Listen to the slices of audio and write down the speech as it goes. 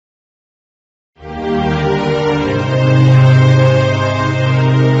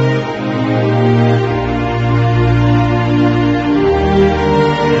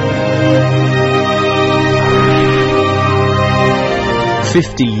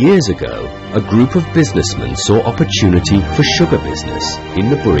50 years ago, a group of businessmen saw opportunity for sugar business in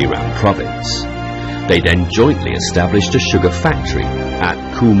the Buriram province. They then jointly established a sugar factory at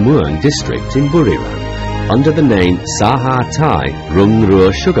Kumuang district in Buriram under the name Saha Thai Rung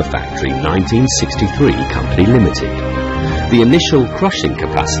Rua Sugar Factory 1963 Company Limited. The initial crushing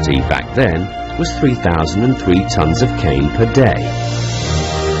capacity back then was 3,003 tons of cane per day.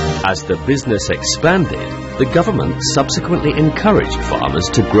 As the business expanded, the government subsequently encouraged farmers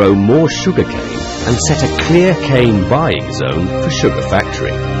to grow more sugarcane and set a clear cane buying zone for sugar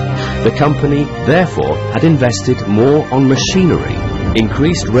factory. The company therefore had invested more on machinery,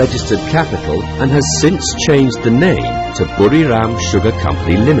 increased registered capital, and has since changed the name to Buriram Sugar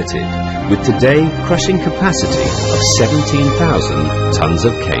Company Limited, with today crushing capacity of 17,000 tons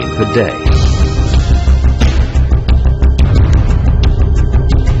of cane per day.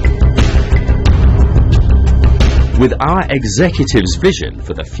 With our executive's vision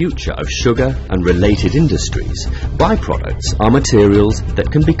for the future of sugar and related industries, byproducts are materials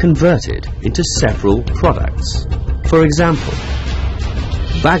that can be converted into several products. For example,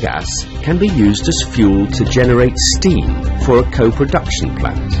 bagasse can be used as fuel to generate steam for a co-production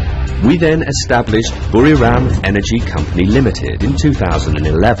plant. We then established Buriram Energy Company Limited in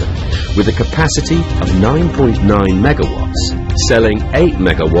 2011 with a capacity of 9.9 megawatts, selling 8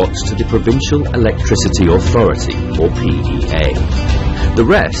 megawatts to the Provincial Electricity Authority, or PEA. The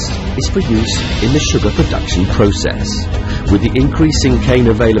rest is for use in the sugar production process. With the increasing cane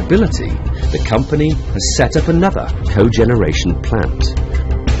availability, the company has set up another cogeneration plant,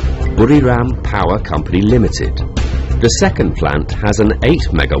 Buriram Power Company Limited. The second plant has an 8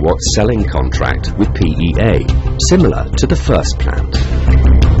 megawatt selling contract with PEA, similar to the first plant.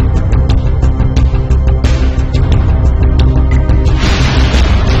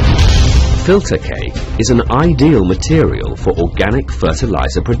 Filter cake is an ideal material for organic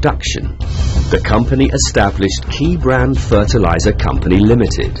fertilizer production. The company established Key Brand Fertilizer Company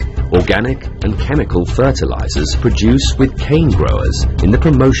Limited, organic and chemical fertilizers produced with cane growers in the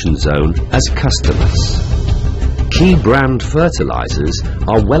promotion zone as customers. Key brand fertilizers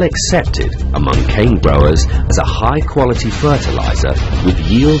are well accepted among cane growers as a high-quality fertilizer with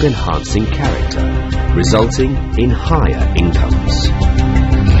yield-enhancing character, resulting in higher incomes.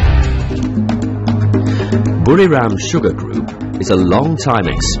 Buriram Sugar Group is a long-time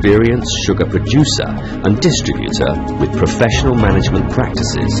experienced sugar producer and distributor with professional management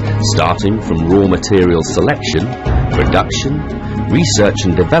practices starting from raw material selection, production, research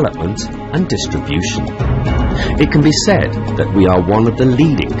and development, and distribution. It can be said that we are one of the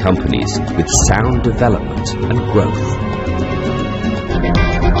leading companies with sound development and growth.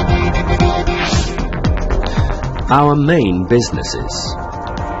 Our main businesses: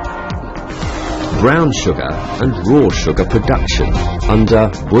 brown sugar and raw sugar production under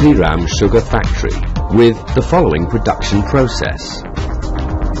Buriram Sugar Factory with the following production process.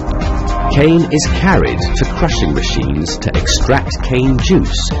 Cane is carried to crushing machines to extract cane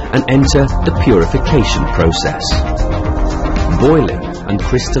juice and enter the purification process. Boiling and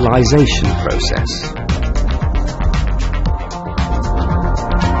crystallization process.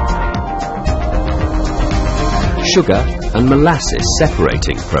 Sugar and molasses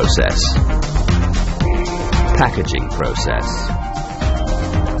separating process. Packaging process.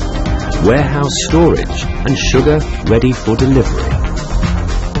 Warehouse storage and sugar ready for delivery.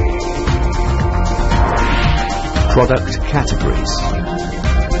 Product categories.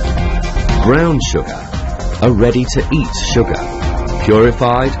 Brown sugar, a ready-to-eat sugar,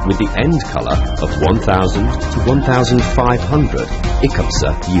 purified with the end color of 1000 to 1500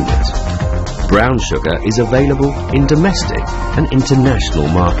 ICAPSA unit. Brown sugar is available in domestic and international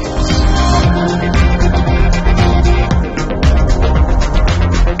markets.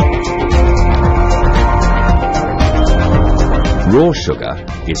 Raw sugar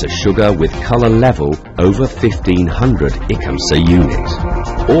is a sugar with color level over 1500 ICAPSA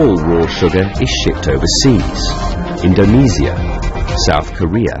unit. All raw sugar is shipped overseas: Indonesia, South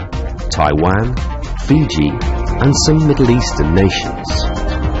Korea, Taiwan, Fiji, and some Middle Eastern nations.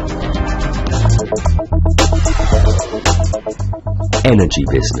 Energy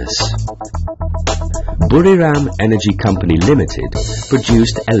business. Buriram Energy Company Limited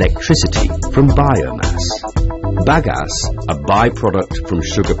produced electricity from biomass. Bagasse, a byproduct from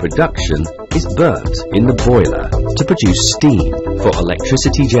sugar production, is burnt in the boiler to produce steam for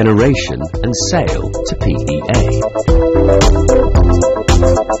electricity generation and sale to PEA.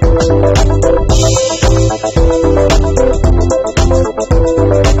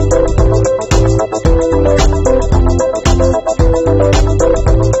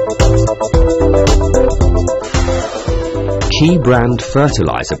 Key B-brand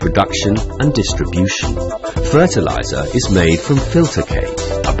fertilizer production and distribution. Fertilizer is made from filter cane,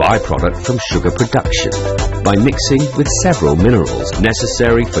 a byproduct from sugar production, by mixing with several minerals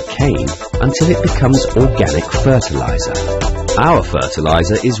necessary for cane until it becomes organic fertilizer. Our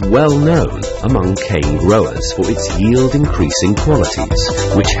fertilizer is well known among cane growers for its yield-increasing qualities,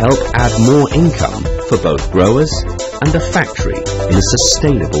 which help add more income for both growers and the factory in a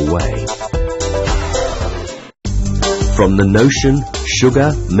sustainable way. From the notion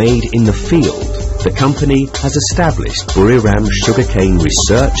sugar made in the field, the company has established Buriram Sugarcane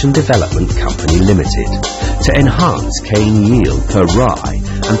Research and Development Company Limited to enhance cane yield per rye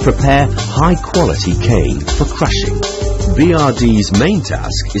and prepare high-quality cane for crushing. BRD's main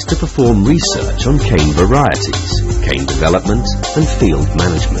task is to perform research on cane varieties, cane development and field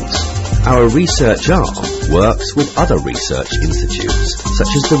management. Our research arm works with other research institutes, such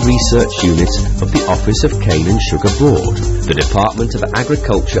as the Research Unit of the Office of Cane and Sugar Board, the Department of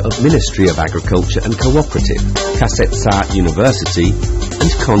Agriculture of Ministry of Agriculture and Cooperative, Kasetsart University and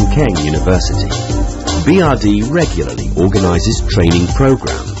Konkeng University. BRD regularly organises training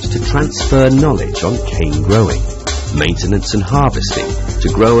programs to transfer knowledge on cane growing, maintenance and harvesting to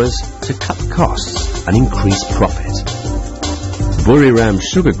growers to cut costs and increase profit. Buriram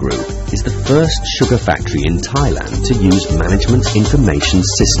Sugar Group is the first sugar factory in Thailand to use management information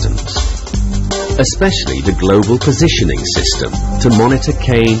systems, especially the global positioning system to monitor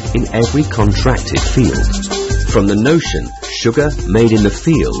cane in every contracted field. From the notion sugar made in the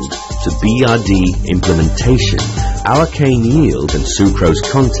field to BRD implementation, our cane yield and sucrose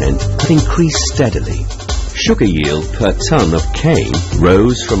content have increased steadily. Sugar yield per tonne of cane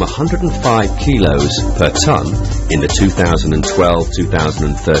rose from 105 kilos per tonne in the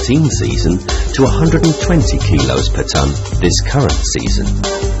 2012-2013 season to 120 kilos per tonne this current season.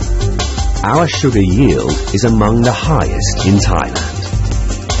 Our sugar yield is among the highest in Thailand.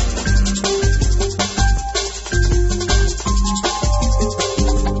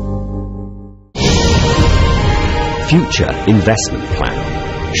 Future investment plan.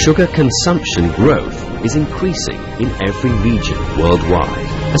 Sugar consumption growth is increasing in every region worldwide,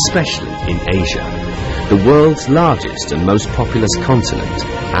 especially in Asia, the world's largest and most populous continent,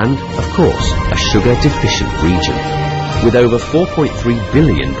 and, of course, a sugar-deficient region. With over 4.3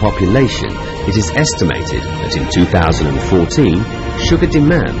 billion population, it is estimated that in 2014, sugar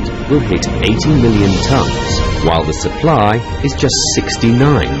demand will hit 80 million tonnes, while the supply is just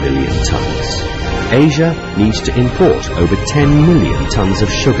 69 million tonnes. Asia needs to import over 10 million tonnes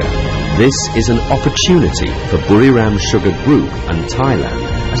of sugar. This is an opportunity for Buriram Sugar Group and Thailand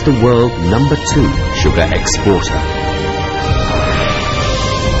as the world #2 sugar exporter.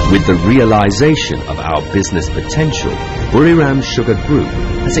 With the realization of our business potential, Buriram Sugar Group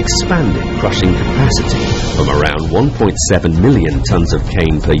has expanded crushing capacity from around 1.7 million tonnes of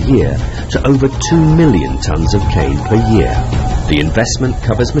cane per year to over 2 million tonnes of cane per year. The investment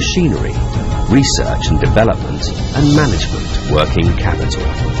covers machinery, research and development, and management working capital.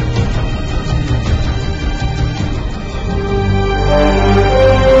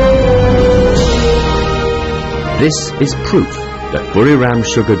 This is proof that Buriram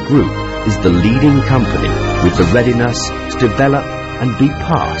Sugar Group is the leading company with the readiness to develop and be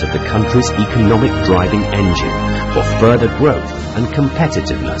part of the country's economic driving engine for further growth and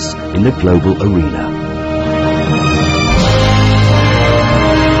competitiveness in the global arena.